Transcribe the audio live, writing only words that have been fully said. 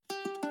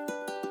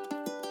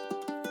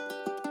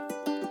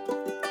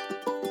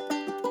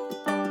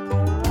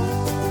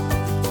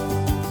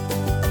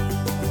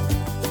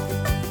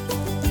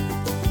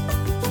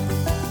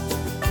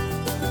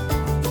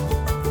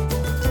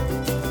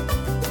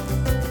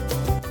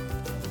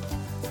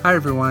Hi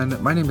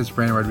everyone, my name is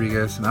Brandon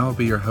Rodriguez and I will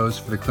be your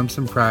host for the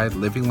Clemson Pride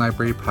Living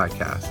Library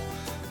podcast,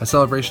 a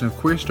celebration of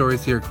queer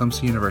stories here at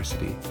Clemson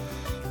University.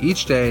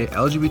 Each day,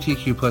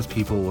 LGBTQ+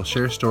 people will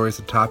share stories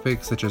of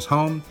topics such as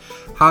home,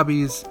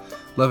 hobbies,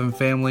 love and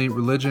family,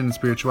 religion and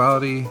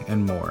spirituality,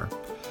 and more.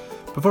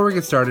 Before we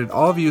get started,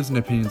 all views and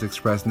opinions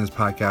expressed in this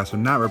podcast are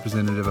not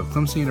representative of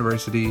Clemson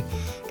University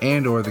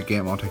and or the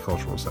Gant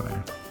Multicultural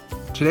Center.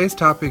 Today's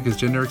topic is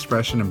gender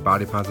expression and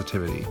body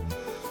positivity.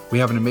 We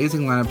have an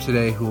amazing lineup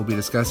today who will be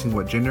discussing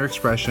what gender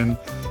expression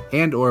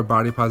and or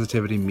body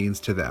positivity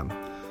means to them.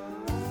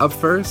 Up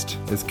first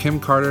is Kim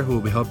Carter, who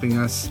will be helping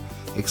us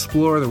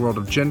explore the world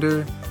of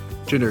gender,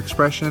 gender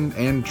expression,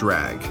 and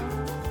drag.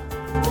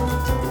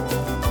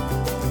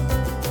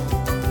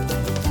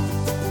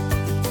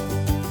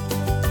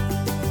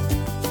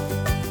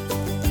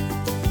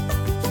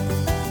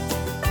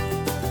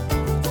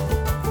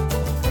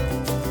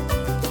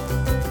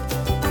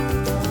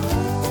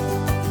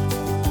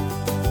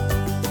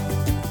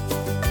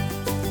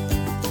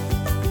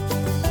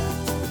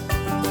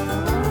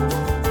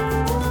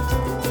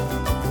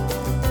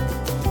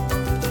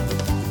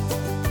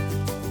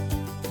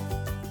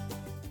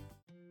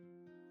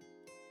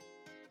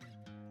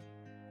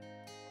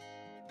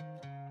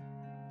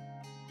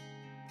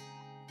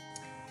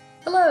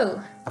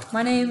 Hello,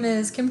 my name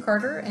is Kim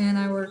Carter and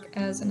I work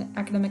as an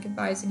academic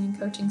advising and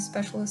coaching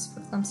specialist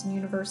for Clemson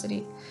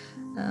University.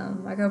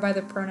 I go by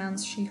the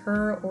pronouns she,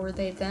 her, or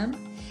they,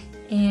 them,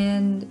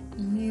 and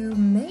you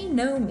may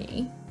know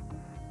me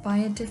by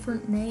a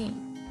different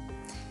name.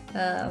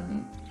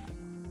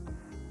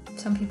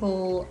 Some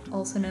people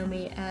also know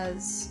me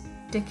as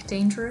Dick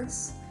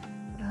Dangerous,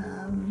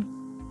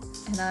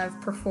 and I've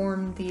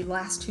performed the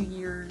last 2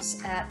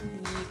 years at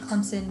the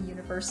Clemson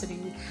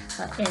University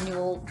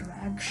annual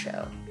drag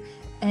show.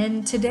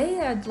 And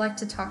today I'd like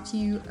to talk to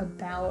you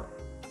about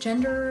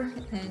gender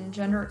and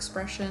gender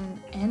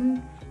expression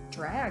and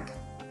drag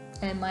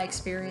and my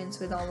experience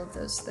with all of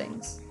those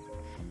things.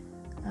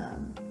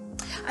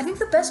 I think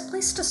the best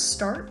place to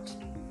start,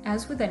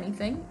 as with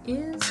anything,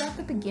 is at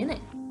the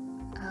beginning.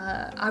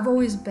 I've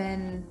always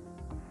been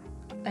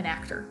an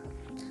actor.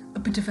 A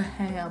bit of a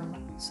ham,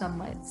 some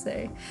might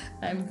say.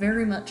 I'm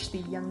very much the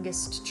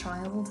youngest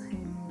child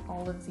in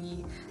all of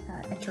the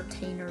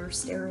entertainer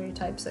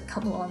stereotypes that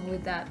come along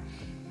with that.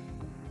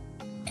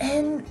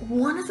 And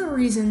one of the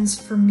reasons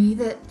for me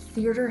that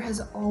theater has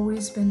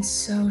always been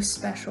so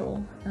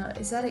special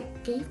is that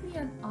it gave me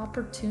an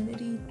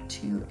opportunity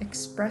to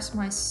express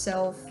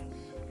myself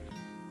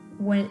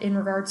in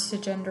regards to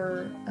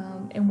gender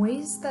in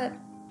ways that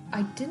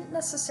I didn't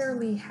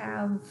necessarily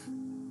have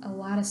a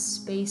lot of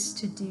space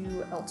to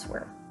do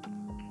elsewhere.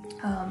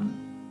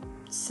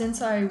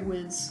 Since I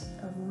was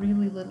a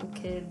really little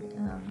kid,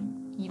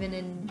 even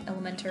in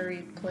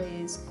elementary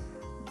plays,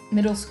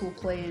 middle school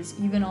plays,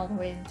 even all the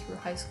way through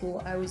high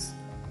school, I was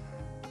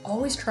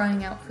always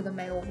trying out for the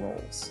male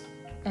roles.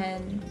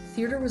 And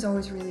theater was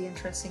always really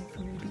interesting for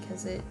me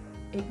because it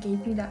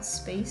gave me that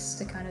space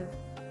to kind of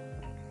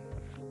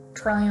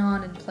try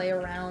on and play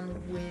around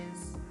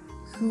with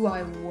who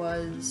I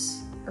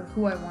was or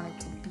who I wanted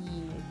to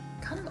be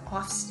kind of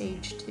off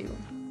stage too.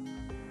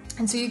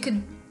 And so you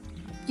could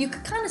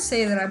kind of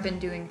say that I've been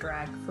doing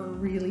drag for a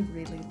really,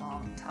 really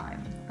long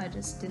time. I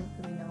just didn't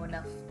really know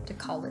enough to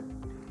call it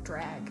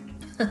drag.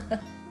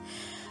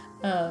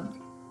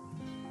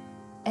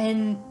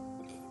 And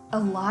a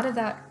lot of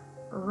that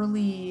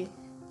early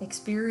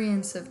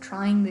experience of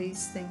trying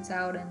these things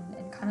out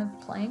and kind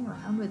of playing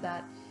around with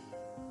that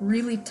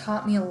really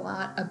taught me a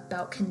lot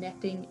about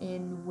connecting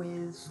in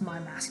with my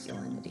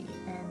masculinity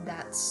and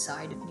that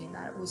side of me, and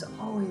that it was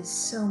always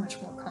so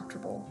much more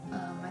comfortable.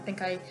 I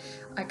think I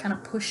kind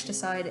of pushed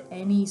aside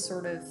any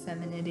sort of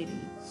femininity,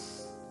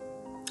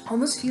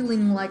 almost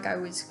feeling like I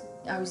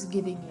was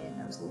giving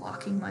in. I was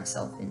locking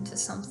myself into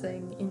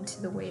something,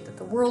 into the way that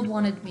the world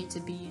wanted me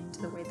to be,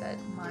 into the way that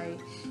my,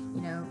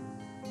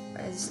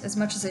 as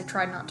much as they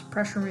tried not to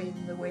pressure me,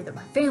 in the way that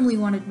my family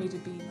wanted me to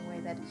be, in the way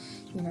that,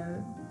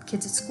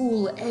 kids at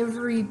school,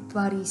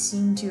 everybody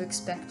seemed to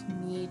expect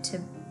me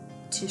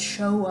to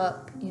show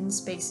up in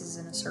spaces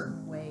in a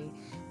certain way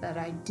that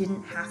I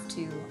didn't have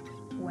to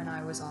when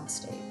I was on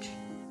stage.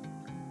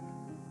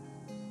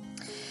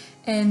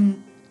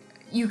 And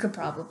you could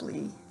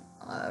probably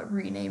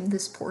rename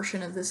this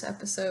portion of this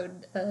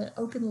episode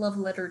Open Love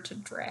Letter to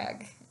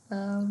Drag,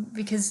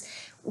 because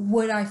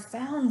what I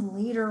found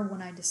later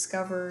when I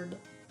discovered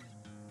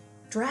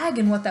drag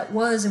and what that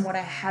was and what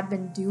I had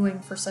been doing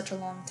for such a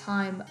long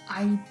time,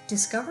 I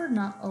discovered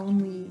not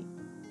only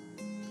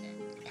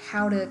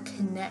how to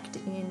connect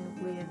in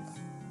with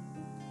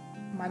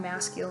my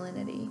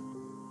masculinity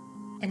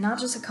and not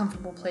just a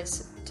comfortable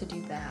place to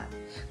do that,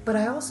 but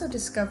I also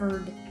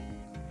discovered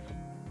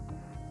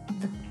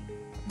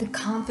the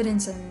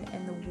confidence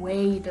and the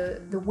way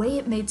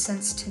it made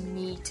sense to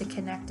me to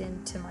connect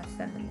into my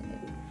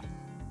femininity,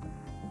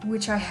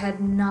 which I had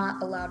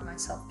not allowed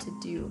myself to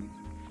do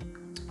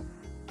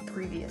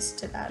previous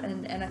to that.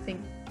 And I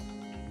think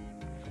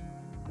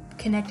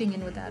connecting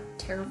in with that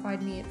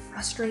terrified me. It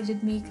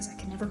frustrated me because I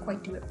could never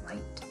quite do it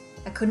right.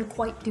 I couldn't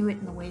quite do it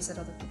in the ways that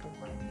other people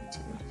wanted me to.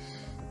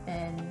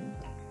 And,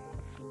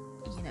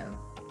 you know,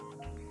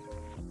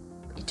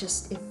 it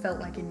felt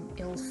like an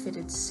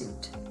ill-fitted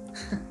suit.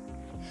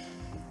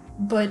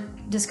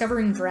 But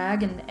discovering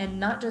drag, and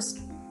not just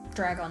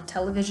drag on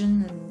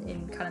television and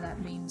in kind of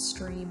that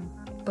mainstream,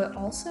 but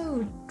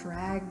also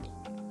drag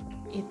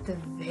at the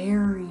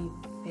very,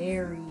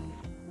 very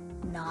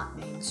not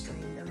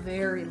mainstream, the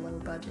very low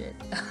budget.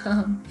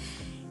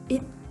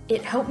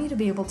 It helped me to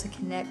be able to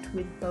connect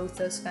with both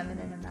those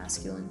feminine and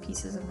masculine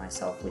pieces of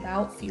myself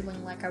without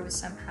feeling like I was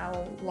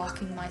somehow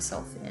locking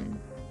myself in.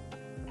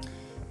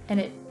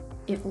 And it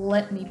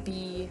let me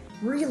be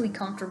really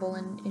comfortable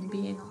in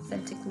being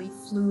authentically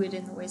fluid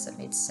in the ways that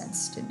made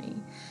sense to me.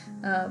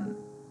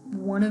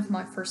 One of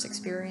my first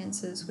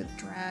experiences with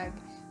drag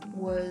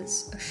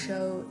was a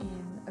show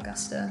in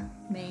Augusta,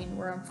 Maine,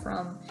 where I'm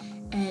from,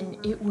 and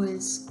it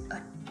was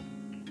a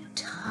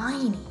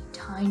tiny,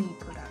 tiny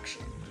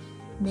production,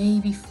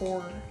 maybe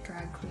 4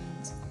 drag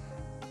queens,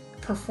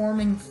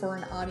 performing for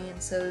an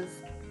audience of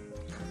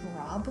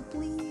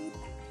probably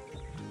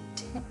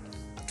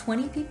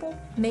 20 people,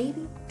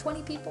 maybe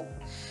 20 people,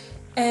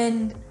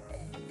 and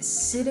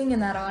sitting in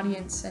that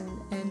audience and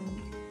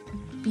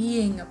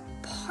being a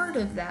part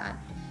of that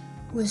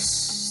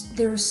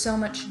there was so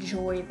much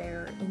joy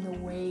there in the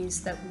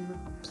ways that we were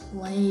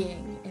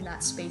playing in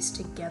that space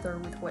together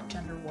with what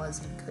gender was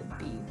and could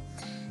be.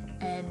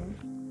 And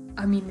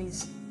I mean,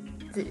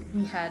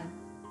 you had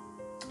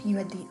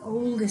the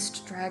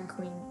oldest drag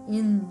queen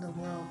in the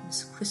world,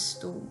 Miss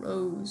Crystal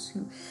Rose,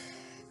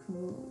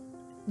 who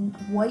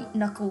white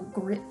knuckle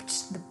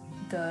gripped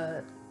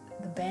the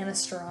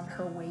banister on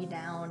her way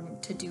down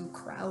to do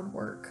crowd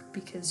work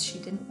because she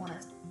didn't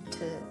want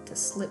to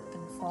slip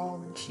and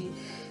fall, and she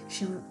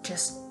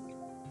just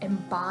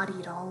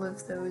embodied all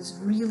of those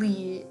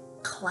really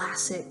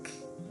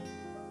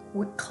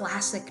what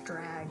classic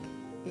drag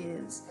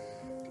is.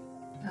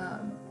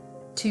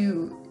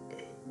 To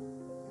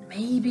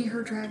maybe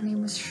her drag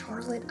name was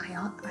Charlotte.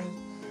 I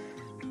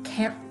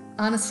can't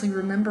honestly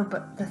remember,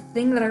 but the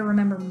thing that I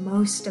remember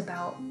most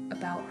about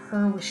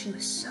her was she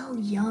was so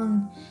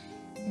young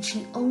and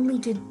she only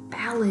did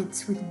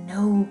ballads with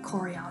no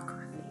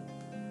choreography.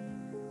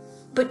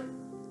 But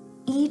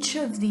each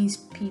of these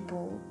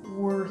people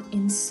were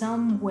in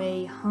some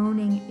way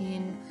honing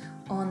in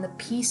on the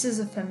pieces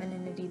of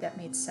femininity that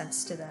made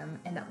sense to them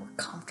and that were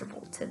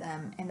comfortable to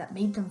them and that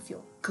made them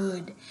feel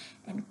good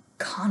and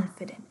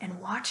confident.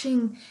 And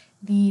watching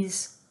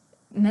these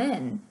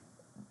men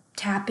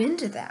tap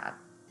into that,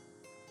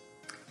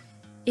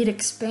 it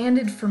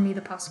expanded for me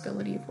the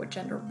possibility of what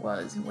gender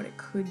was and what it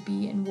could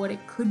be and what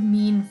it could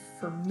mean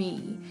for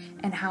me,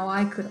 and how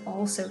I could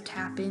also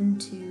tap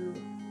into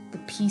the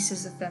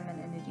pieces of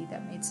femininity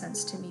that made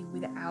sense to me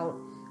without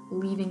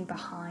leaving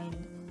behind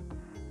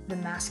the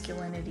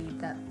masculinity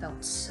that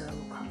felt so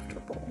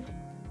comfortable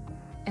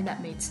and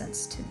that made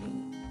sense to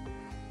me.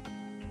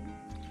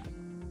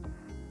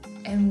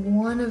 And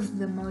one of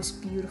the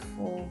most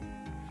beautiful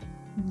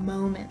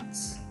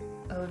moments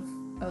of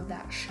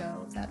that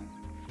show, that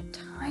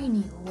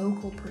tiny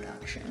local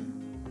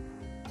production,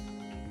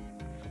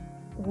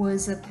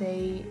 was that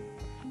they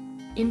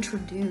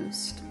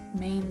introduced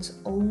Maine's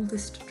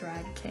oldest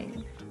drag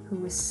king, who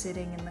was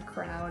sitting in the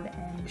crowd,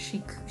 and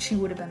she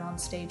would have been on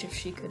stage if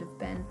she could have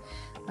been,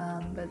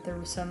 but there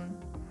were some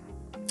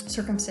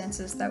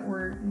circumstances that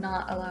were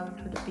not allowing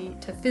her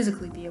to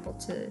physically be able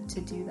to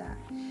do that.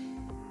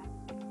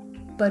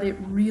 But it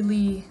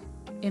really,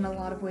 in a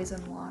lot of ways,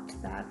 unlocked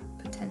that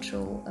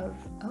potential of,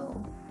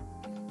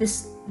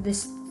 this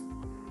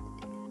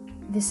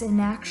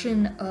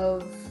inaction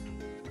of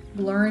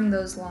blurring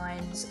those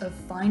lines, of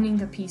finding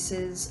the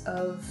pieces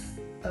of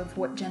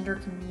what gender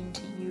can mean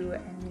to you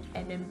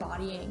and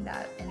embodying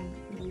that and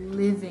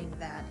living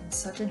that in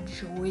such a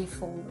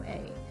joyful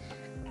way.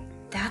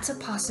 That's a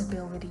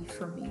possibility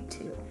for me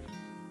too.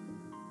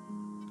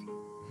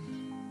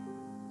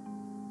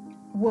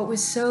 What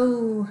was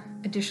so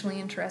additionally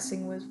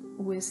interesting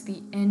was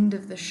the end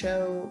of the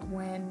show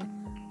when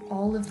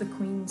all of the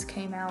queens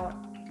came out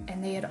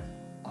and they had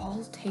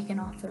all taken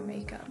off their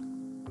makeup.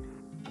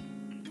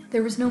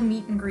 There was no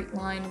meet and greet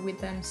line with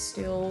them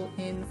still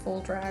in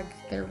full drag.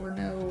 There were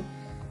no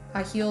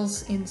high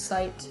heels in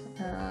sight.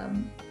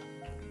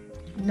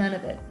 None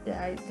of it.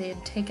 They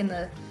had taken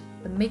the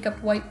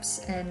makeup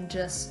wipes and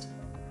just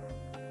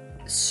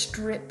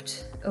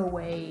stripped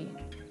away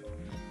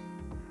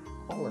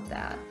all of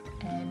that.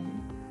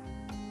 And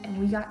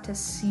we got to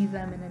see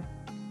them in a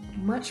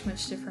much,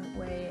 much different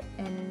way,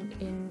 and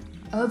in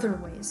other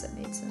ways that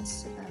made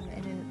sense to them,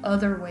 and in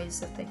other ways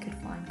that they could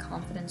find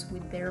confidence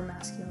with their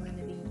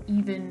masculinity,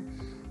 even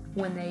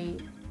when they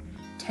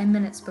 10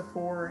 minutes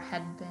before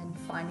had been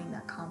finding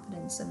that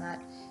confidence and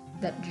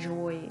that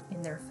joy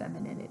in their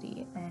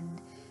femininity.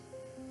 And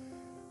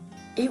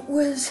it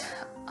was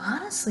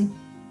honestly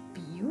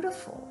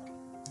beautiful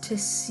to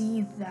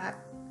see that,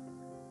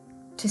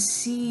 to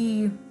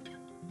see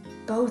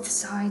both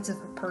sides of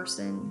a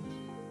person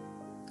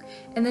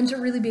And then to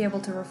really be able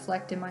to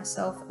reflect in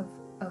myself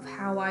of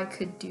how I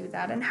could do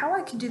that, and how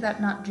I could do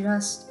that not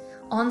just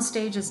on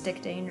stage as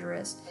Dick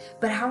Dangerous,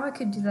 but how I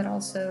could do that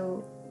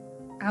also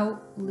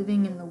out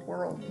living in the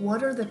world.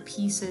 What are the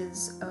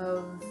pieces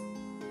of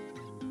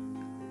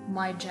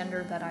my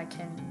gender that I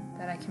can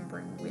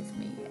bring with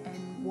me,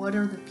 and what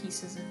are the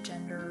pieces of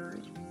gender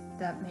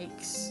that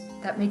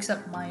makes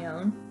up my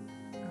own,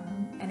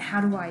 and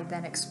how do I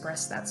then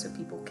express that so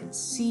people can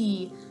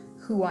see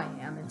who I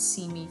am and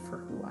see me for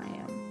who I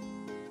am.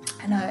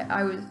 And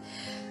I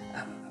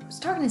was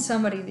talking to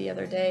somebody the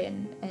other day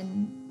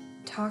and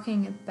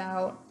talking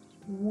about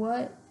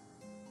what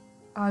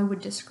I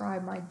would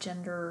describe my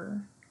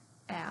gender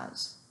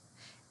as,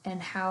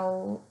 and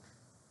how,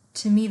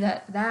 to me,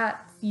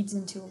 that feeds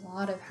into a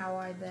lot of how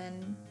I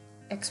then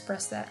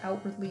express that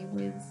outwardly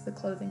with the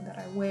clothing that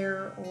I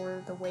wear,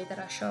 or the way that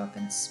I show up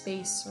in a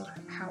space, or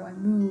how I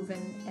move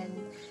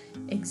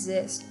and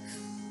exist.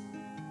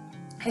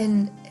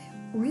 And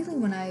really,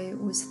 when I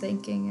was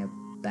thinking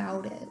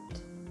about it,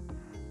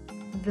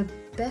 the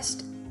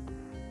best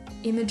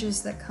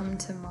images that come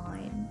to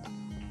mind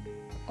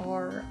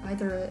are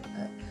either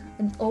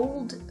an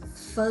old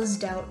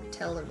fuzzed out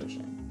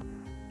television,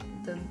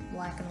 the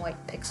black and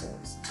white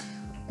pixels,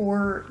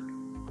 or,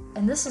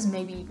 and this is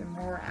maybe even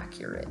more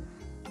accurate,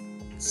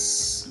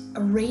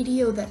 a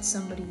radio that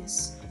somebody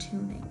is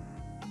tuning,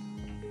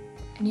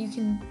 and you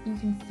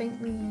can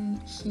faintly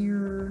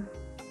hear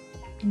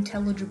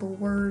intelligible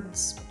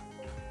words,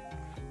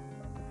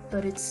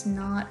 but it's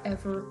not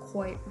ever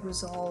quite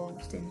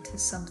resolved into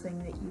something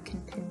that you can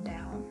pin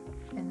down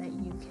and that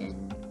you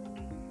can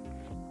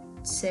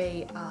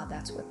say,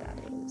 that's what that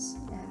is,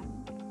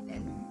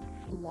 and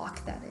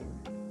lock that in.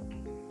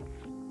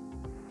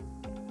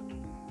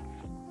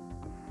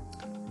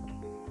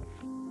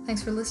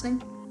 Thanks for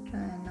listening,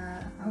 and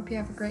I hope you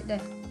have a great day.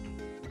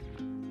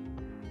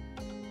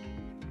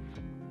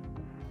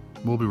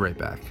 We'll be right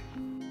back.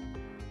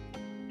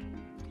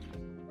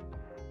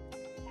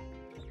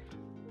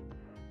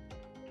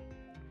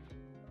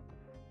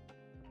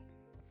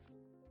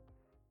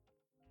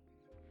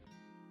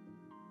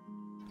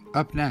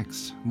 Up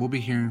next, we'll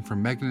be hearing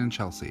from Megan and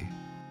Chelsea.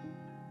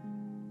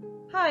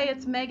 Hi,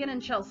 it's Megan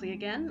and Chelsea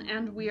again,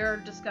 and we are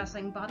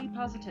discussing body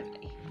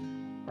positivity.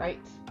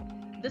 Right.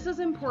 This is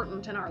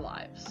important in our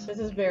lives. This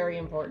is very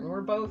important.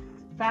 We're both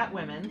fat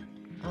women,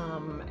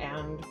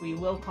 and we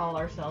will call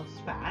ourselves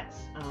fat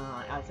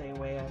as a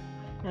way of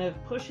kind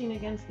of pushing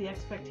against the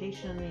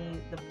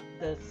expectation,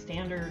 the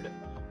standard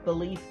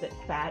belief that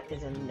fat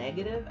is a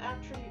negative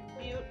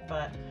attribute.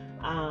 But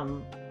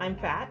I'm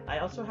fat. I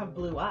also have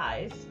blue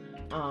eyes.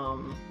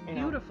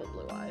 Beautiful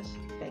blue eyes.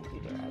 Thank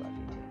you, dear. I love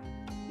you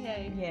too.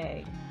 Yay.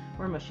 Yay.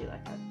 We're mushy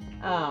like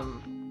that.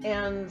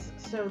 And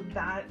so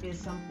that is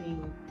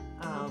something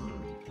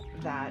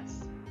that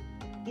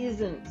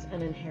isn't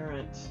an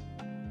inherent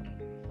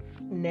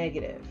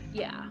negative.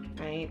 Yeah.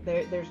 Right?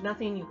 There's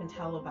nothing you can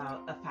tell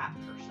about a fat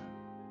person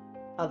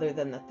other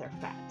than that they're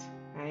fat,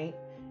 right?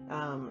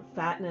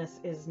 Fatness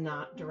is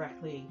not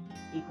directly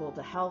equal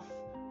to health.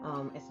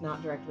 It's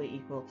not directly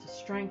equal to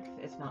strength.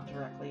 It's not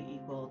directly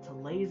equal to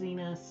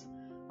laziness.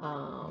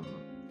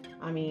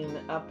 I mean,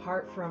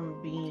 apart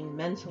from being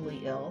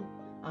mentally ill,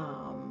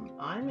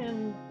 I'm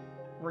in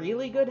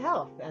really good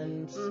health,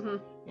 and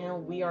you know,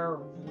 we are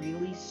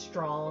really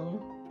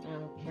strong,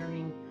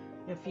 carrying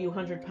a few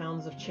hundred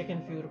pounds of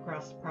chicken food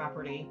across the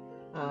property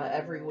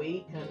every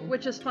week. And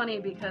which is funny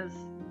because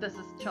this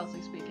is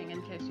Chelsea speaking,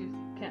 in case you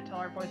can't tell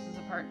our voices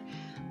apart.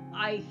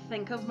 I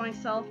think of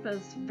myself as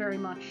very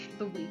much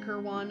the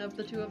weaker one of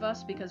the two of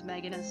us, because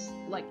Megan is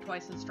like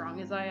twice as strong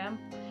as I am.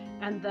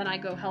 And then I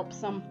go help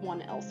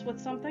someone else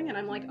with something, and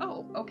I'm like,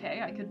 oh,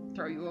 okay, I could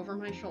throw you over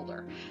my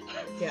shoulder.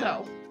 Yeah.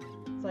 So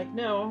it's like,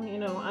 no, you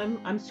know,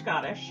 I'm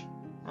Scottish,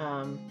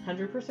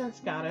 100%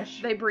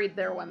 Scottish. they breed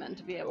their women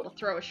to be able to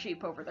throw a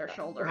sheep over their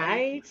shoulder,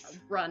 Right? And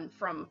run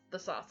from the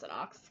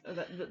Sassenachs.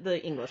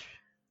 The English,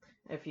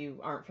 if you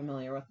aren't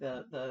familiar with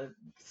the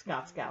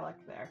Scots Gaelic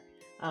there.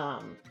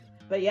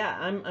 But yeah,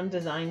 I'm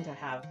designed to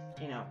have,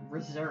 you know,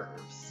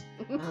 reserves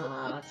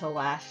to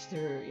last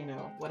through, you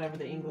know, whatever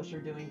the English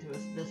are doing to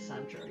us this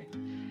century.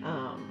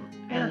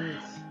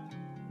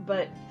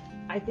 But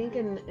I think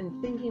in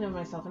thinking of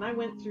myself, and I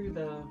went through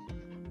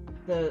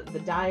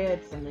the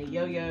diets and the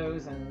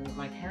yo-yos, and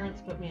my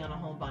parents put me on a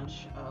whole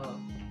bunch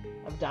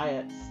of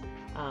diets,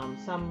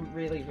 some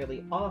really,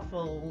 really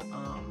awful,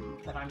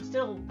 that I'm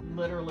still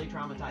literally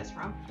traumatized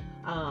from.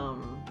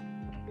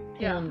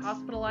 Yeah, And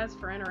hospitalized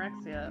for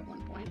anorexia at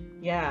one point.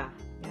 yeah,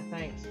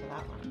 thanks for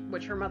that one.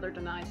 Which her mother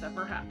denies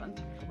ever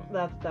happened.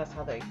 That's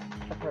how they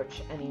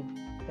approach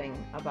anything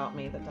about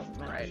me that doesn't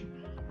match.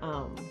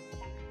 Right.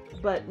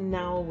 But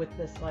now with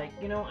this, like,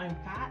 you know, I'm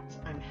fat,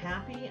 I'm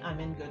happy, I'm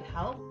in good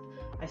health.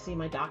 I see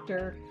my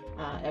doctor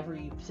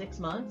every 6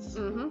 months,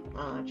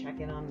 check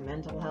in on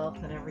mental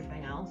health and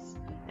everything else.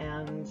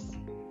 And,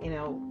 you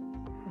know,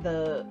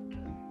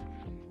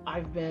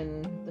 I've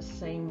been the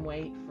same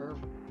weight for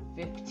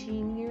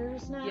 15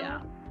 years now.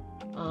 Yeah.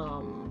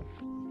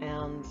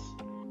 And,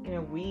 you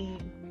know, we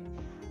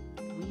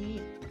we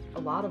eat a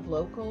lot of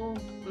local,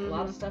 a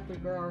lot of stuff we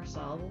grow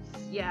ourselves.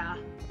 Yeah.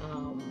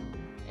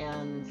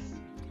 And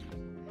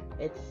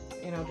it's,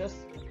 just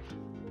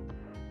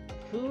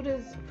food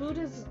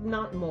is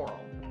not moral,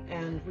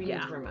 and we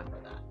need to remember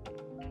that.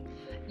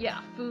 Yeah,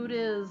 food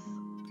is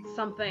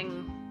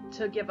something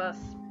to give us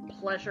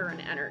pleasure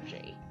and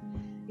energy.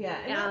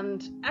 Yeah,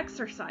 and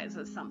exercise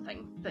is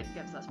something that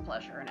gives us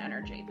pleasure and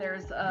energy.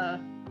 There's a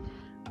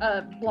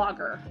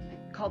blogger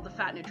called The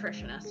Fat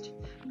Nutritionist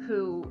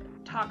who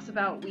talks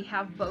about we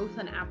have both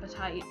an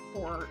appetite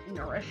for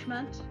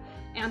nourishment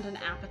and an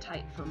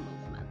appetite for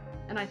movement.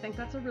 And I think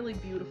that's a really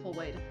beautiful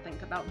way to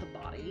think about the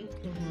body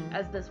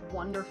as this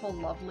wonderful,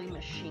 lovely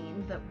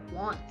machine that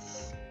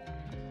wants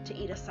to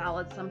eat a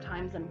salad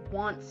sometimes and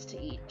wants to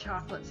eat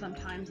chocolate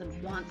sometimes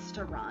and wants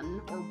to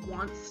run or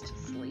wants to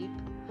sleep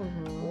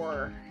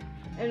or...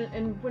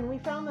 And when we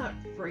found that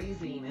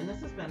phrasing, and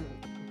this has been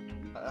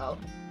a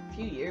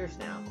few years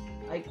now,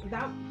 like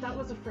that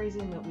was a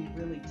phrasing that we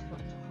really took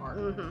to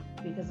heart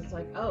because it's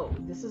like, oh,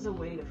 this is a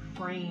way to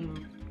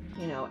frame,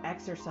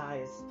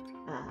 exercise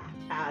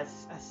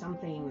as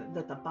something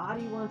that the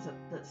body wants,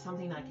 that's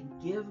something I can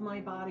give my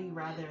body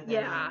rather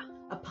than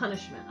a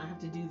punishment. I have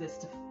to do this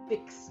to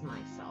fix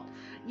myself.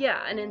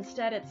 Yeah, and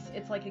instead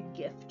it's like a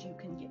gift you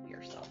can give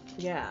yourself.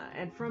 Yeah,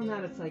 and from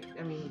that it's like,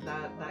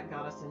 that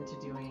got us into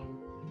doing,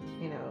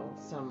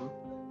 some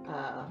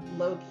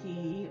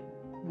low-key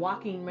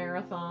walking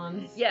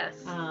marathons. Yes.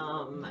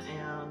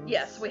 And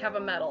yes, we have a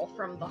medal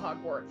from the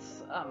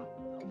Hogwarts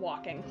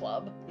walking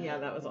club. Yeah,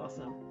 that was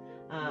awesome.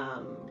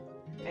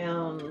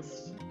 And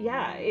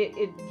yeah,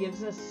 it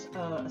gives us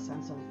a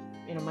sense of,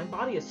 my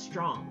body is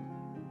strong.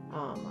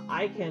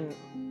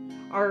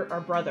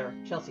 Our brother,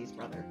 Chelsea's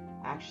brother,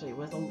 actually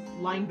was a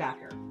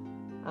linebacker.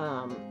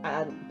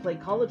 And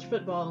played college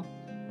football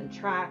and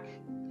track,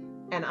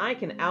 and I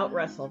can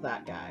out-wrestle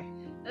that guy.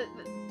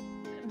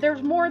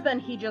 There's more than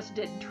he just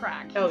did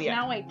track. He's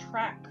now a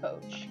track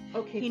coach.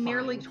 Okay, he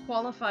nearly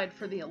qualified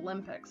for the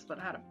Olympics, but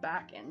had a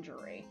back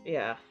injury.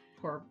 Yeah,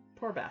 poor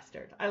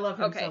bastard. I love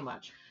him so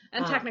much.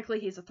 And technically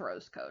he's a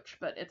throws coach,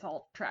 but it's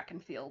all track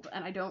and field,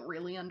 and I don't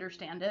really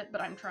understand it, but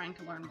I'm trying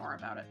to learn more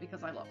about it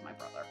because I love my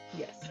brother.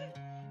 Yes.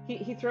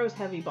 He throws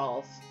heavy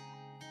balls.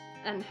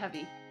 And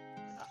heavy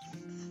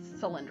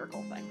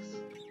cylindrical things.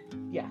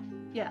 Yeah.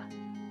 Yeah.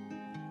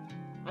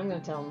 I'm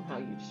going to tell him how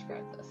you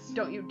describe this.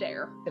 Don't you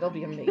dare. It'll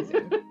be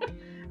amazing.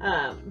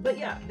 But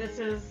yeah, this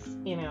is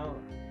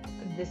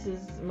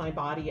my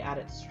body at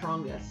its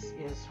strongest,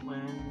 is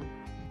when,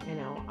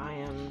 I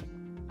am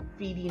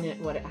feeding it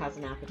what it has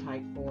an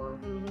appetite for,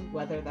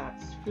 whether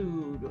that's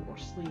food or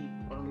sleep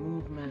or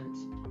movement.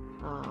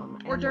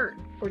 Or dirt.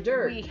 Or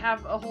dirt. We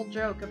have a whole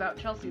joke about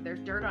Chelsea.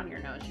 There's dirt on your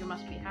nose. You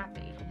must be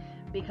happy.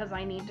 Because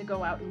I need to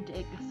go out and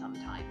dig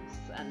sometimes.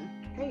 And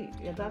hey,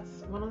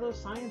 that's one of those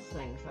science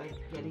things. Like,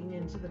 getting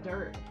into the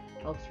dirt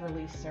helps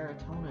release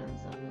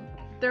serotonins. And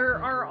there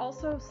are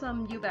also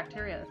some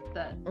eubacteria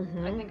that,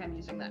 I think I'm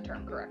using that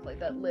term correctly,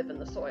 that live in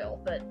the soil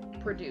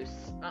that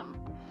produce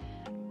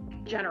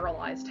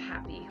generalized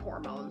happy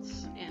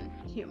hormones in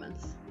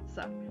humans.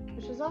 So,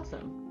 which is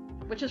awesome.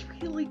 Which is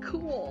really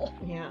cool.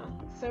 Yeah.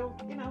 So,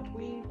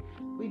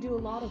 we do a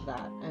lot of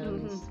that,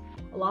 and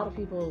a lot of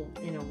people,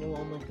 will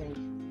only think,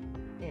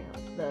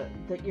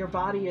 that your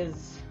body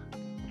is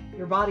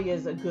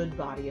a good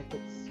body if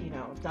it's,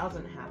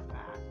 doesn't have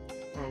fat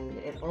and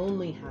it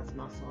only has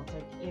muscle. It's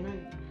like,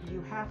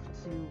 you have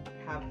to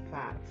have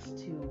fats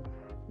to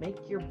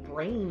make your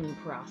brain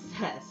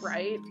process.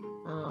 Right.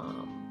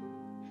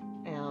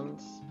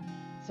 And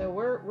so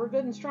we're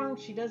good and strong.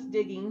 She does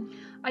digging.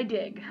 I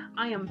dig.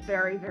 I am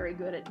very, very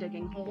good at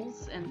digging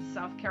holes in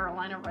South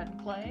Carolina red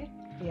clay.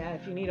 Yeah,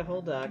 if you need a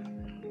hole dug,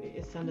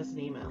 send us an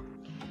email.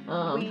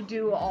 We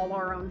do all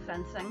our own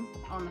fencing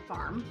on the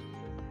farm.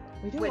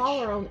 We do all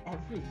our own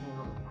everything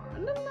on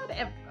the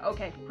farm.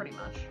 Okay, pretty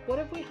much. What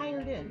have we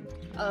hired in?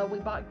 We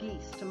bought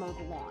geese to mow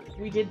the lawn.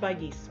 We did buy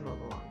geese to mow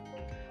the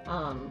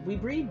lawn. We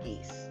breed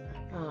geese.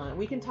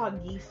 We can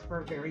talk geese for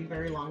a very,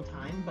 very long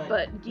time,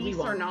 but geese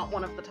are not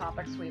one of the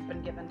topics we've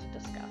been given to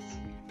discuss.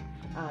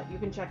 You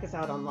can check us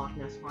out on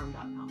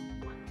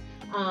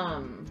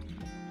LochNessFarm.com.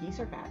 Geese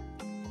are fat.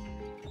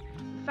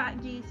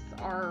 Fat geese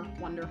are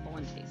wonderful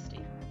and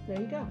tasty. There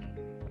you go.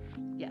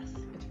 Yes.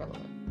 It's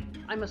relevant.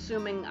 I'm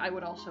assuming I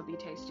would also be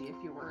tasty if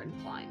you were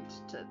inclined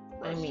to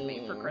roast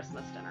me for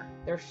Christmas dinner.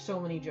 There's so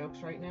many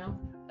jokes right now.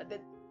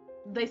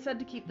 They said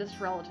to keep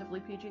this relatively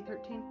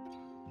PG-13.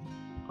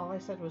 All I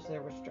said was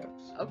there were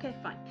jokes. Okay,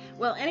 fine.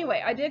 Well,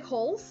 anyway, I dig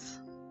holes,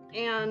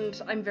 and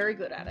I'm very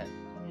good at it.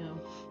 Yeah.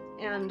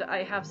 And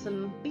I have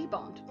some bee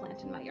balm to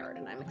plant in my yard,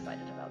 and I'm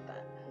excited about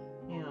that.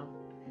 Yeah.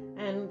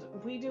 And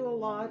we do a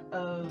lot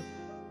of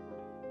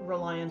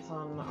reliance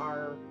on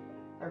our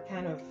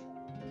kind of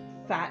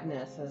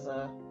fatness as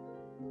a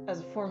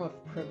form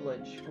of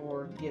privilege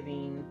for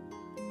giving,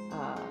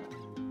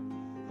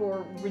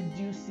 for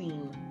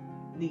reducing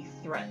the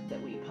threat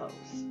that we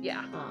pose.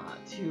 Yeah.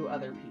 To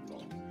other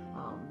people,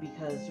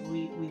 because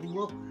we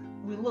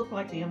look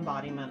like the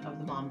embodiment of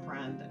the mom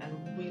friend,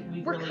 and we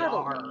really cuddly.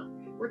 are.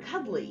 we're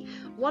cuddly.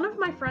 One of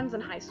my friends in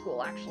high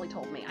school actually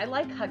told me, I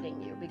like hugging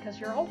you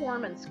because you're all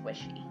warm and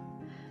squishy.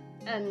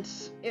 And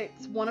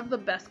it's one of the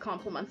best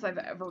compliments I've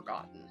ever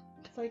gotten.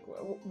 It's like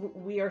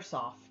we are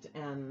soft,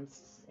 and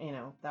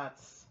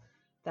that's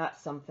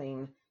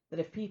something that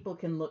if people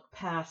can look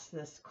past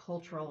this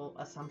cultural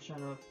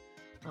assumption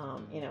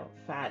of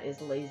fat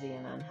is lazy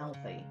and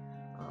unhealthy,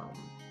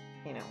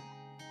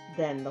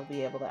 then they'll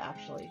be able to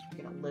actually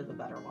live a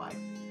better life.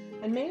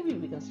 And maybe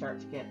we can start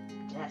to get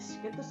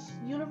this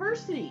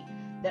university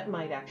that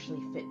might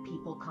actually fit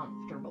people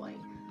comfortably.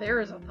 There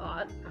is a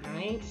thought.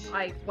 Right?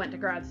 I went to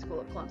grad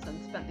school at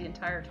Clemson, spent the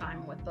entire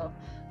time with the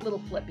little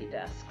flippy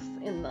desks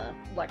in the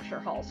lecture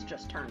halls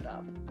just turned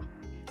up.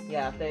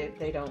 Yeah,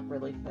 they don't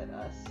really fit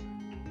us.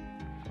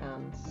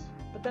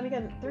 But then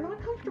again, they're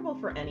not comfortable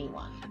for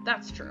anyone.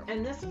 That's true.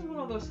 And this is one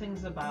of those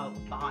things about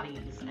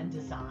bodies and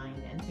design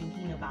and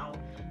thinking about,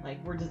 like,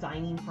 we're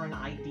designing for an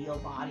ideal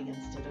body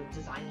instead of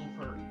designing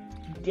for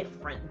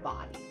different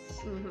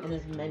bodies and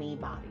as many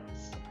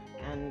bodies.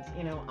 And,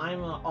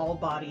 I'm all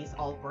bodies,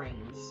 all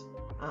brains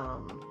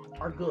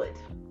are good.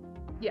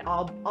 Yeah.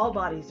 All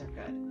bodies are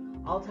good.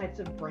 All types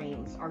of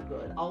brains are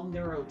good. All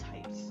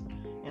neurotypes,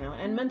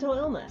 and mental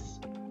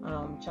illness.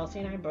 Chelsea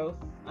and I both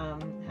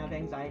have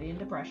anxiety and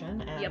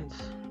depression and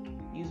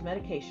use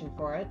medication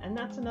for it, and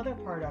that's another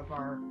part of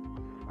our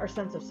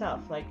sense of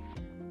self. Like,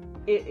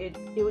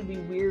 it would be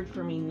weird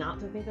for me not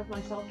to think of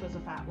myself as a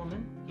fat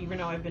woman, even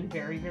though I've been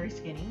very, very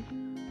skinny.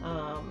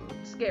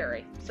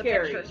 Scary. The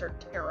Scary. pictures are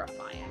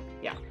terrifying.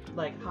 Yeah,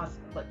 like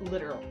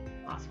literal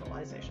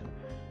hospitalization.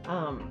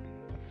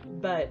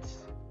 But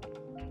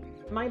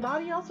my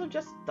body also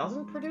just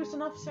doesn't produce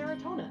enough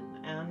serotonin,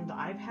 and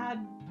I've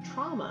had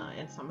trauma,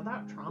 and some of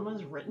that trauma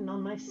is written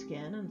on my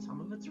skin and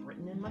some of it's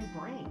written in my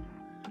brain.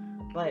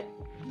 But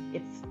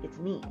it's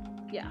me.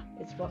 Yeah.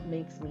 It's what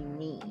makes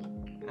me.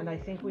 And I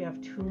think we have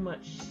too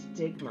much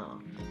stigma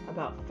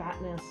about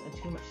fatness and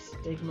too much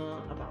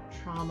stigma about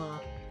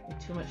trauma and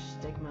too much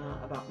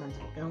stigma about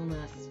mental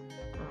illness,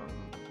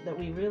 that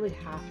we really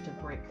have to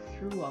break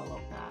through all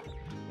of that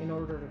in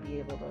order to be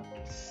able to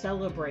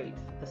celebrate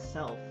the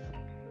self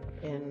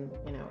in,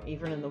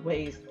 even in the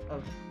ways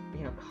of,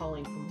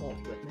 calling from Walt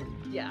Whitman.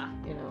 Yeah.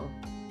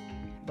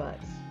 But...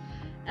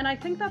 And I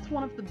think that's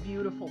one of the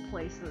beautiful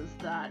places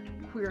that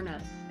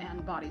queerness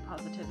and body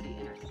positivity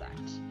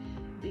intersect.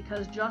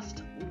 Because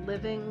just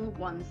living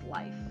one's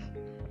life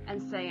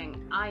and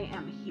saying, I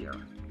am here,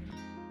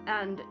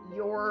 and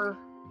your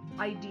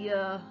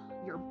idea,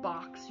 your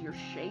box, your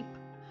shape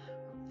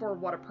for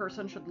what a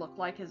person should look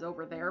like is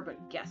over there,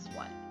 but guess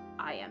what?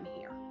 I am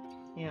here.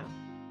 Yeah.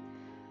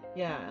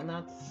 Yeah, and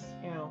that's,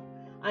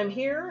 I'm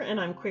here and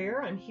I'm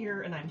queer, I'm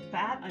here and I'm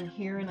fat, I'm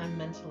here and I'm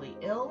mentally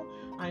ill,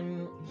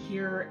 I'm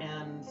here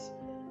and,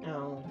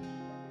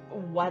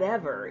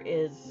 whatever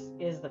is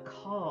the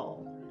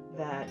call.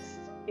 That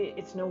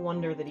it's no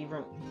wonder that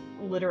even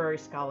literary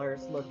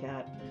scholars look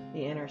at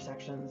the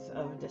intersections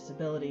of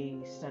disability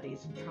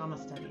studies and trauma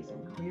studies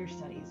and queer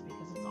studies,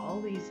 because it's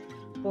all these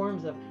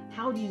forms of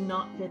how do you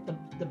not fit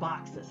the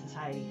box that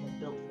society has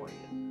built for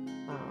you.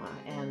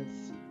 And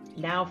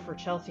now for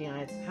Chelsea and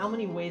I, it's how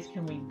many ways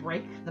can we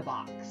break the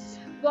box?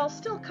 While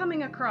still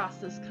coming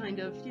across as kind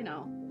of,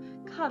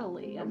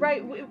 cuddly and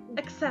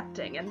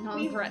accepting and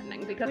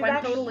non-threatening, because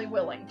I'm totally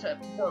willing to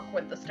work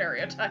with the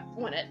stereotype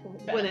when it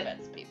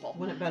benefits people.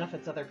 When it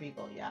benefits other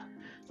people, yeah.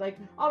 It's like,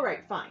 all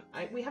right, fine.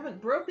 We haven't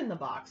broken the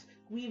box.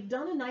 We've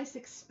done a nice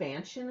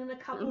expansion in a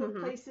couple of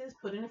places,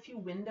 put in a few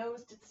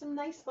windows, did some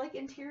nice,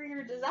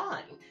 interior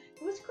design.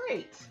 It was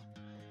great.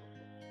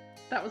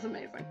 That was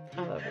amazing.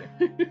 I love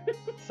it.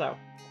 So,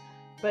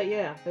 but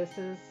yeah, this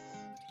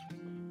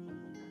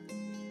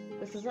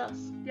is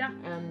us. Yeah.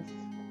 And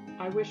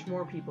I wish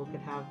more people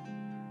could have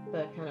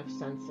the kind of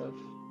sense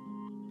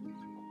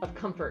of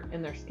comfort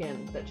in their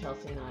skin that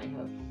Chelsea and I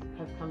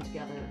have come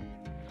together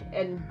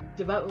and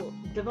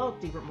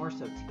developed even more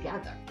so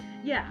together.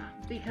 Yeah,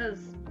 because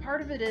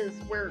part of it is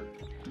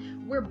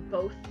we're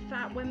both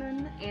fat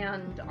women,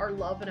 and our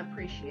love and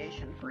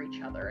appreciation for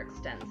each other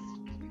extends.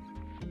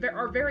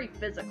 Our very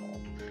physical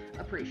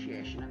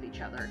appreciation of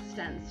each other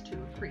extends to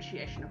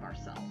appreciation of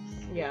ourselves.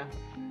 Yeah.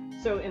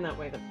 So in that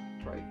way, that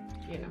Freud,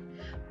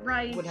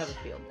 right, would have a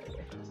field day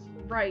with us.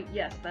 Right.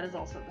 Yes, that is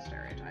also the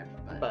stereotype,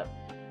 but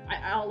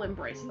I'll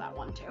embrace that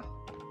one too.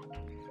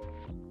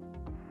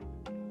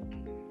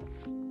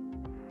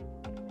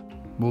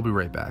 We'll be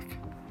right back.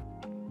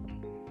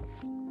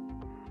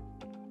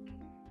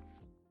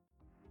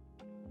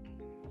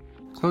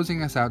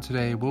 Closing us out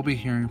today, we'll be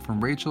hearing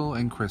from Rachel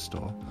and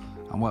Crystal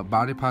on what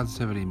body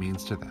positivity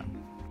means to them.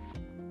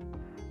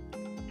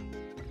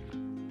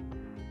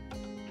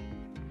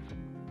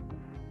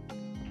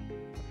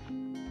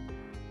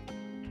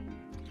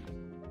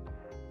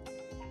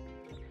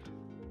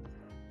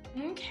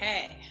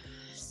 Okay,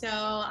 so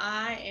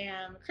I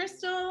am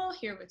Crystal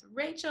here with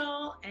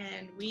Rachel,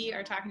 and we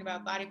are talking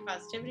about body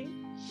positivity.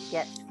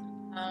 Yes.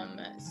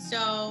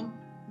 So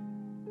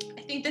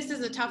I think this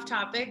is a tough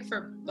topic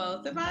for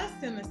both of us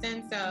in the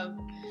sense of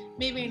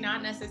maybe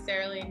not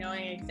necessarily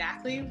knowing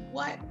exactly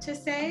what to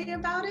say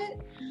about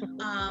it.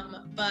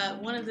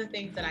 But one of the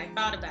things that I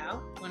thought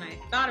about when I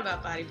thought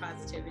about body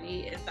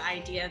positivity is the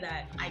idea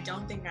that I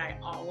don't think I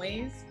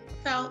always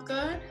felt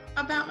good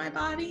about my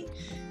body.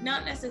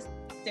 Not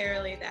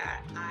necessarily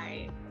that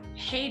I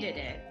hated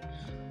it,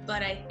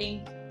 but I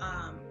think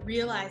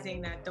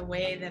realizing that the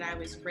way that I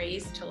was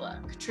raised to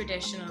look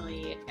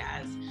traditionally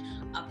as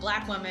a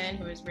Black woman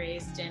who was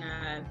raised in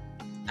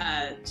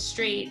a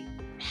straight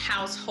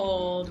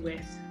household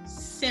with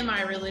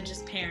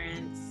semi-religious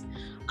parents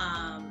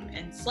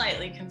and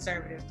slightly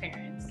conservative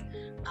parents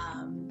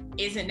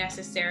isn't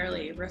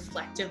necessarily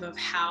reflective of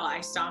how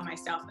I saw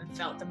myself and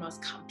felt the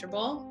most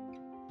comfortable.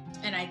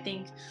 And I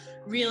think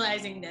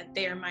realizing that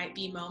there might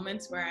be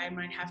moments where I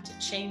might have to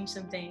change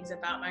some things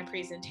about my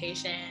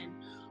presentation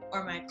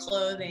or my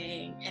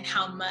clothing, and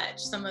how much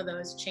some of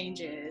those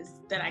changes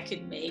that I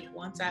could make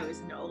once I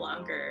was no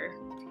longer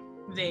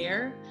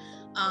there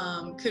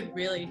could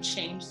really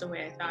change the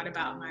way I thought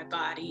about my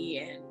body,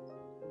 and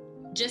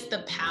just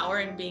the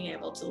power in being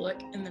able to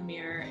look in the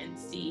mirror and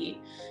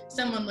see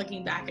someone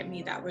looking back at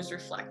me that was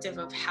reflective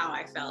of how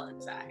I felt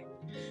inside.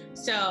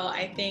 So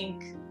I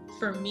think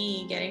for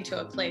me, getting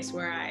to a place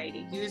where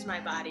I use my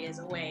body as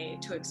a way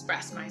to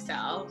express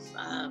myself,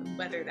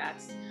 whether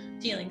that's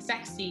feeling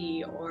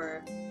sexy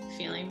or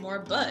feeling more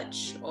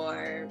butch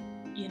or,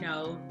 you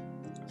know,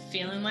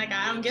 feeling like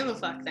I don't give a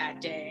fuck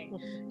that day,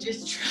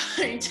 just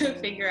trying to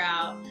figure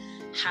out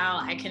how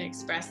I can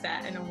express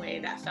that in a way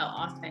that felt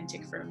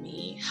authentic for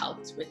me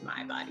helped with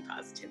my body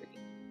positivity.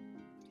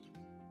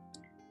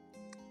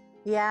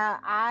 Yeah,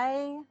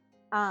 I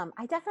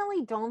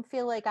definitely don't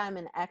feel like I'm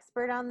an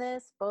expert on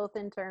this, both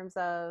in terms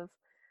of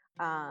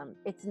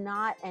it's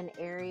not an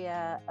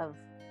area of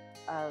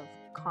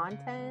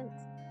content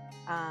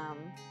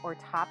or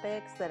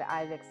topics that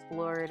I've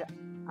explored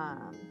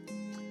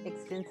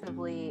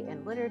extensively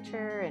in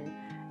literature. And,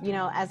 you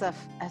know, as a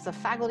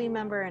faculty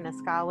member and a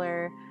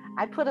scholar,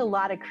 I put a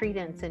lot of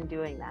credence in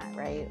doing that,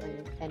 right?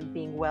 And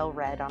being well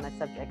read on a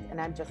subject, and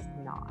I'm just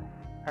not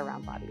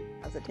around body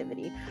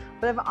positivity.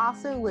 But I've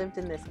also lived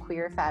in this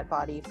queer fat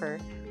body for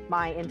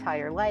my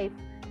entire life,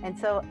 and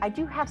so I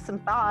do have some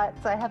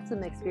thoughts. I have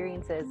some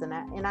experiences, and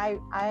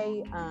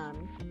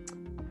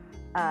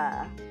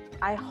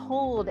I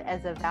hold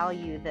as a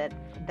value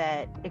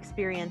that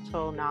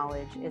experiential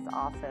knowledge is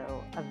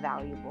also a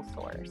valuable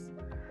source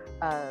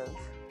of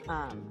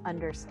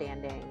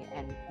understanding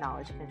and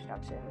knowledge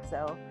construction.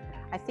 So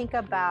I think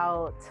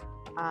about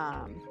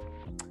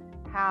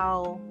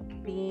how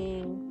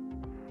being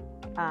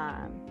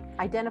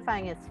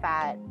identifying as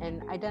fat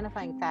and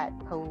identifying fat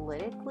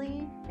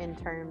politically in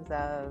terms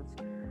of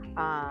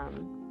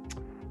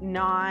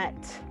not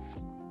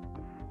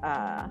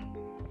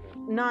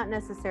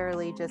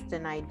necessarily just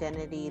an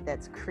identity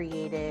that's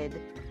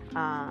created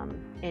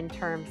in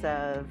terms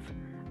of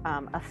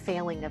a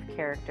failing of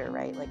character,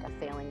 right? Like a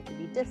failing to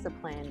be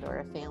disciplined, or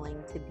a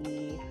failing to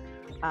be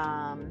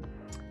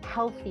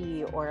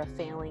healthy, or a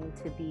failing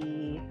to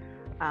be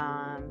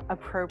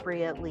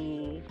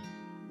appropriately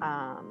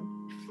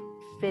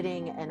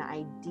fitting an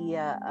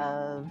idea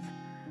of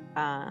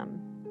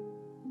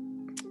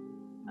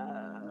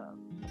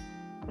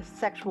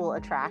sexual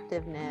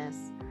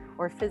attractiveness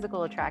or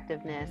physical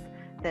attractiveness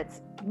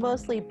that's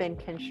mostly been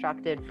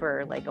constructed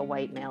for like a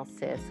white male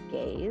cis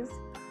gaze.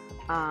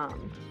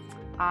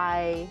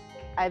 I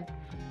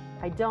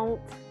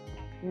don't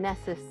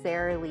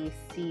necessarily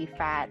see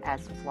fat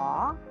as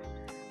flaw,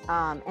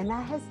 and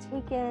that has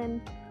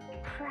taken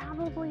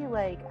probably,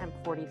 like, I'm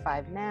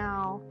 45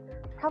 now,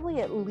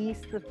 probably at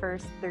least the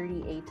first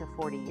 38 to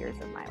 40 years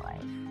of my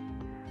life.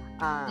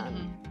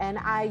 And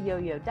I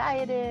yo-yo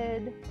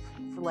dieted,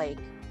 like,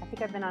 I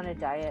think I've been on a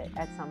diet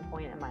at some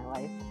point in my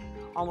life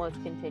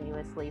almost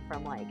continuously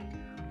from like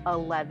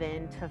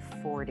 11 to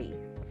 40,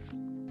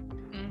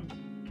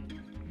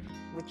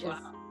 which is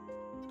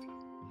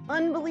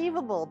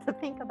unbelievable to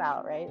think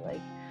about, right?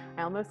 Like,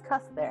 I almost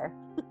cussed there.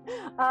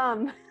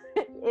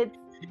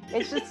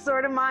 It's just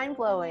sort of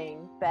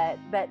mind-blowing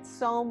that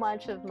so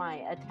much of my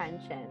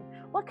attention,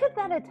 what could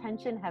that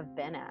attention have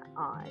been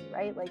on,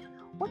 right? Like,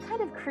 what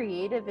kind of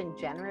creative and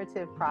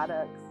generative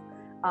products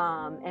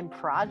and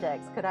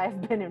projects could I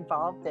have been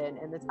involved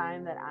in the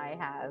time that I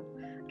have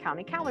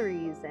counted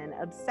calories and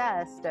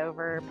obsessed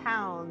over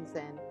pounds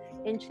and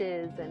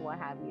inches and what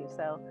have you.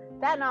 So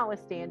that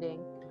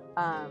notwithstanding,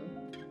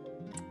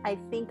 I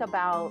think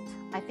about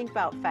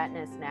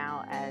fatness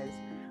now as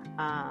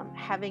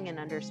having an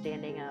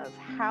understanding of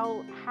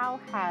how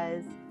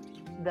has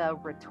the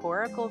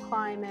rhetorical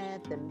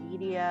climate, the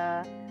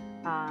media,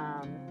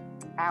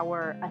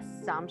 our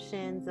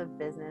assumptions of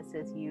business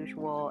as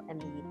usual,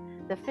 and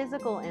the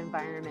physical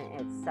environment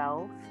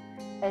itself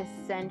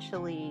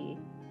essentially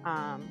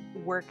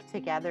work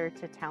together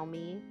to tell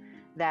me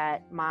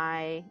that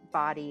my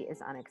body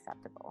is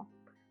unacceptable,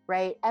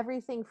 right?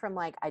 Everything from,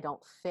 like, I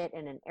don't fit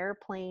in an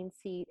airplane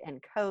seat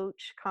and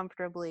coach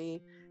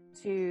comfortably,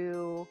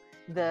 to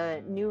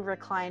the new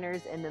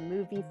recliners in the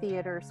movie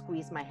theater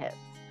squeeze my hips,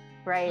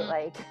 right?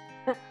 Like,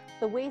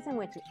 the ways in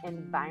which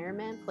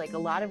environments, like a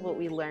lot of what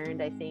we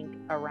learned, I think,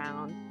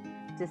 around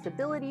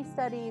disability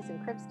studies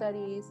and CRIP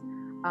studies,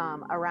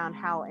 around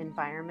how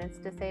environments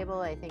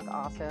disable, I think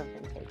also have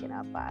been taken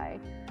up by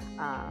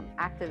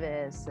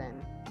activists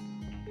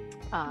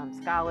and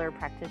scholar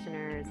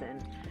practitioners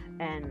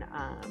and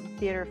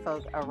theater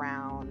folk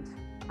around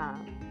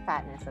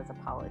fatness as a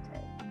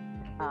politic.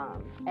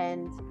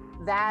 And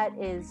that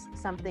is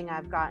something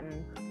I've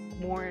gotten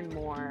more and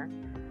more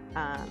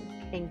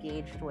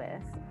engaged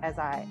with as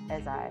I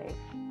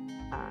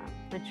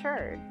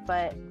matured.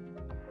 But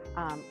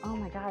oh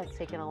my God, it's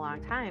taken a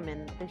long time,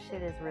 and this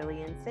shit is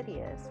really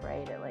insidious,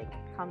 right? It like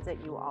comes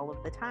at you all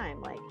of the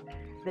time. Like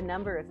the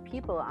number of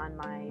people on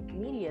my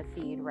media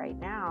feed right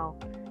now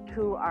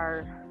who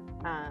are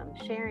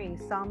sharing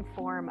some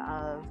form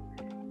of,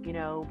 you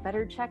know,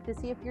 better check to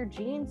see if your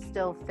jeans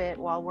still fit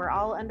while we're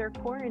all under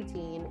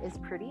quarantine is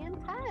pretty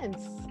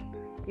intense,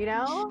 you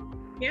know?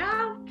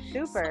 Yeah.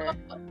 Super.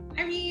 So,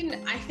 I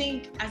mean, I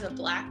think as a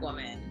Black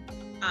woman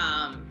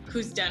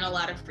who's done a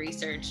lot of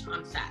research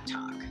on fat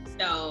talk,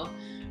 so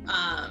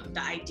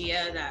the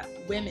idea that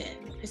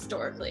women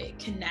historically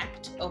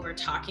connect over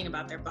talking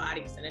about their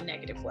bodies in a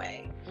negative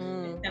way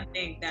is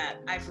something that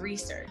I've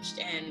researched.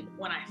 And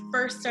when I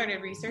first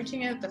started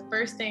researching it, the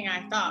first thing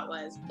I thought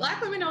was,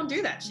 Black women don't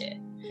do that shit.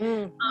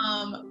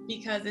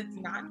 Because it's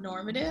not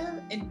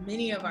normative in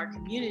many of our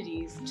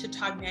communities to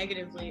talk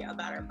negatively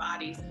about our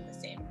bodies in the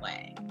same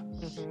way.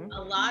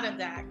 A lot of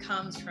that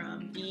comes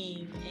from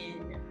being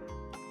in,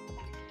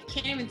 I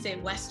can't even say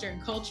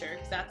Western culture,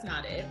 because that's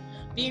not it,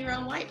 being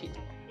around white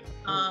people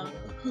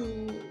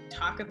who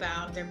talk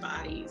about their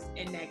bodies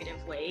in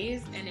negative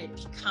ways, and it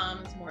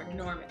becomes more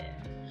normative.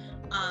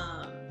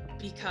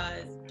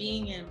 Because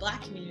being in a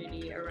Black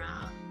community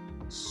around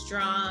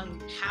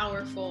strong,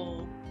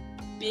 powerful,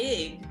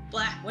 big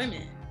Black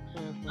women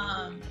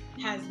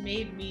has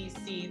made me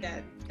see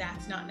that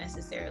that's not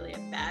necessarily a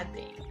bad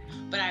thing.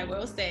 But I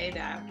will say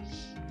that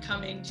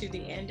coming to the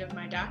end of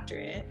my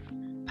doctorate,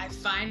 I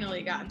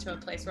finally gotten to a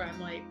place where I'm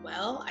like,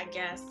 well, I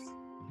guess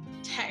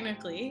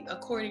technically,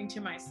 according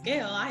to my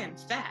scale, I am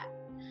fat.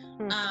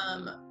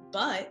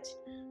 But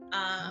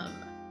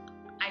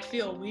I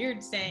feel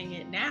weird saying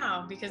it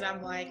now, because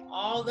I'm like,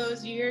 all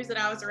those years that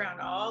I was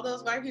around all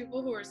those white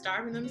people who were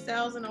starving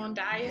themselves and on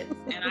diets,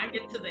 and I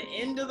get to the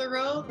end of the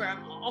road where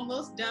I'm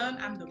almost done,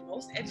 I'm the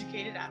most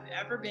educated I've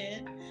ever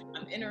been,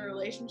 I'm in a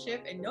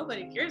relationship, and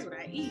nobody cares what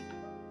I eat.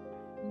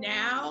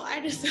 Now I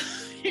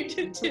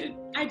decided to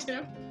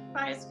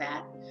identify as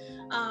fat.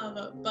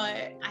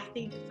 But I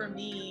think for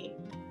me,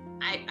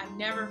 I've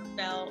never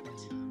felt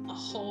a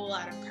whole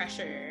lot of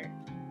pressure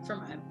for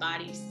my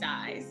body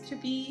size to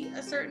be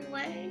a certain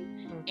way,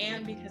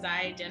 and because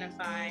I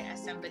identify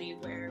as somebody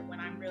where when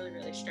I'm really,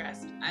 really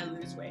stressed, I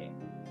lose weight.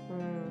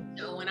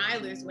 So when I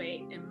lose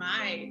weight in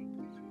my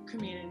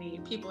community,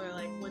 people are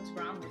like, what's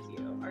wrong with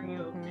you? Are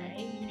you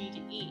okay? You need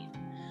to eat.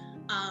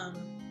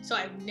 So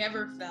I've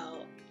never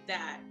felt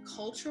that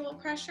cultural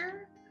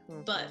pressure,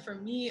 but for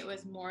me, it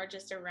was more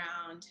just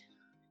around,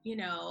 you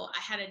know, I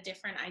had a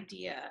different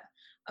idea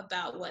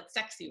about what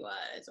sexy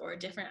was, or a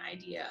different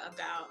idea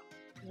about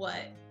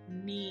what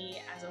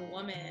me as a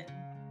woman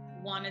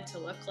wanted to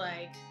look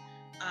like,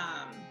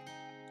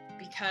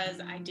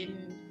 because I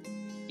didn't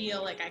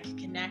feel like I could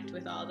connect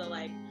with all the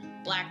like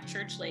Black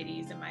church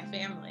ladies in my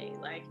family.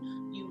 Like,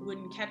 you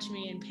wouldn't catch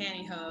me in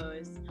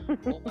pantyhose,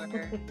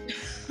 or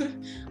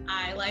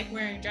I like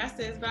wearing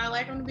dresses, but I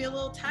like them to be a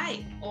little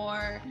tight,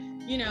 or,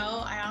 you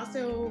know, I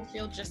also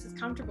feel just as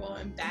comfortable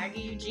in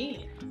baggy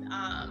jeans.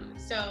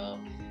 So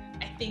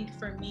I think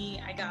for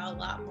me, I got a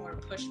lot more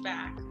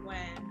pushback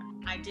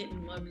when I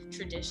didn't look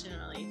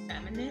traditionally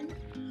feminine,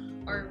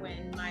 or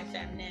when my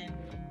feminine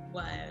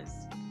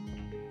was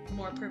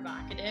more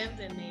provocative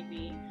than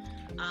maybe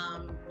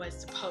was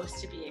supposed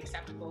to be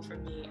acceptable for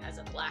me as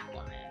a Black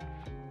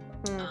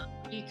woman,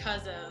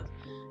 because of,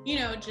 you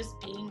know, just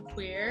being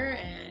queer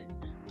and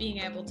being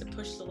able to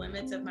push the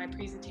limits of my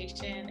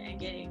presentation and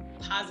getting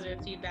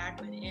positive feedback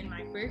within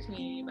my queer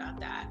community about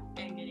that,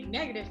 and getting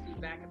negative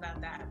feedback about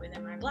that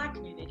within my Black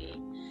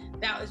community.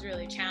 That was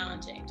really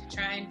challenging to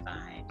try and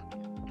find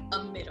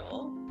a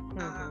middle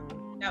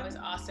that was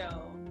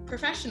also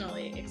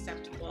professionally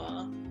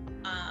acceptable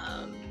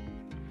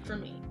for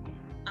me.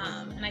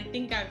 And I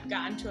think I've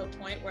gotten to a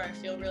point where I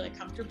feel really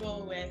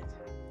comfortable with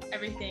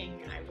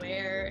everything I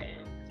wear,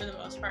 and for the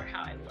most part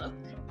how I look.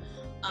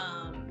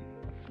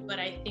 But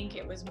I think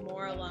it was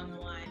more along the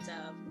lines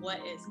of what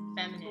is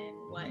feminine,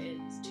 what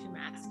is too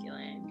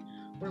masculine,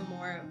 were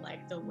more of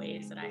like the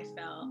ways that I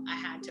felt I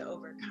had to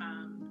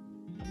overcome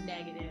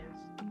negative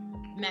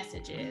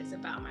messages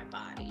about my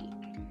body.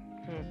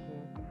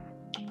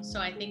 So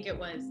I think it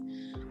was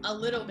a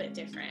little bit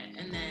different.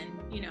 And then,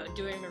 you know,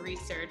 doing the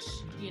research,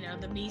 you know,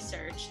 the me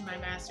search, my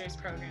master's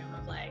program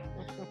of like,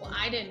 well,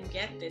 I didn't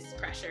get this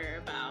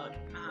pressure about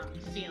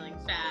feeling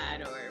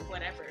fat or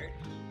whatever.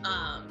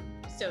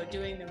 So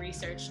doing the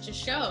research to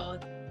show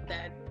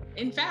that,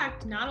 in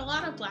fact, not a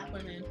lot of Black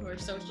women who are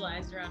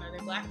socialized around other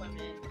Black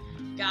women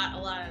got a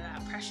lot of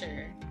that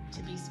pressure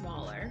to be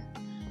smaller.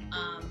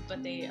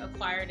 but they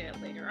acquired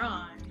it later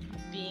on,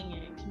 being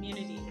in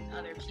community with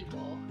other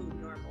people who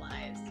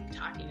normalize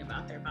talking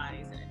about their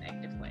bodies in a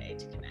negative way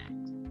to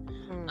connect.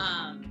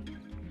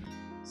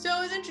 So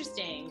it was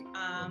interesting.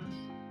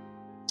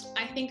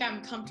 I think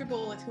I'm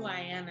comfortable with who I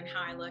am and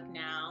how I look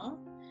now.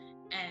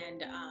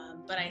 And,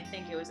 but I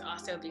think it was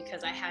also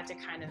because I had to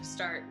kind of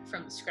start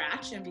from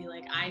scratch and be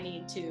like, I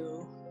need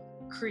to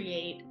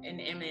create an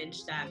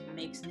image that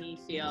makes me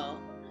feel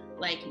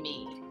like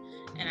me.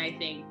 And I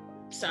think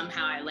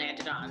somehow I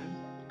landed on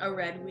a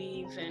red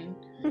weave and,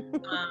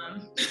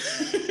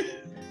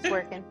 It's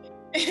working.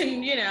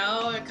 and, you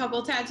know, a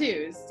couple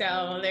tattoos.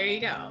 So there you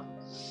go.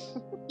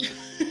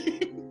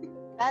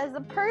 That is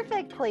a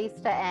perfect place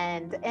to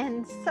end,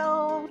 and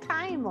so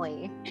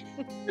timely.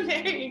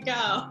 There you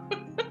go.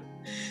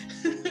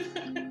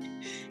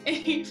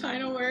 Any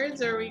final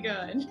words, or are we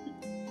good?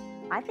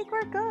 I think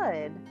we're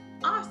good.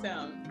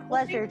 Awesome.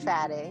 Pleasure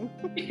chatting.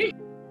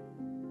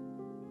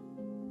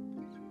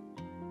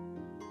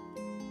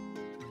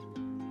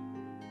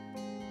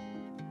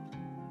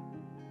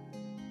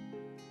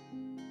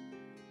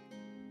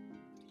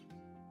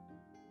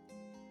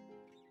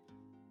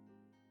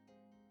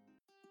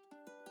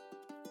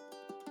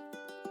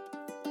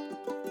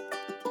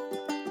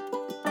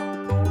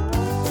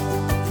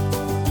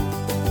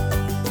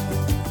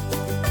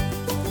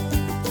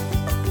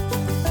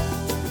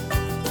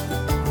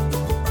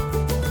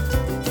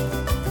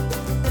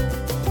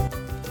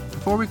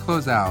 Before we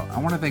close out, I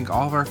want to thank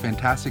all of our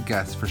fantastic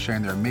guests for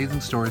sharing their amazing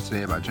stories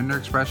today about gender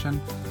expression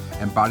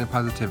and body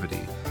positivity,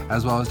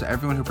 as well as to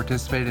everyone who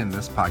participated in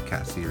this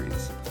podcast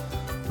series.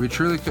 We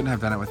truly couldn't have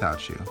done it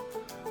without you.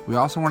 We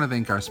also want to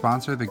thank our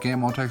sponsor, the Gay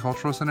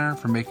Multicultural Center,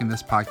 for making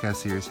this podcast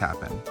series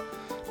happen.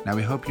 Now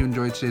we hope you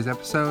enjoyed today's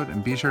episode,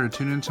 and be sure to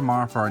tune in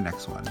tomorrow for our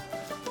next one.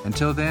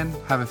 Until then,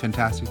 have a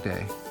fantastic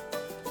day.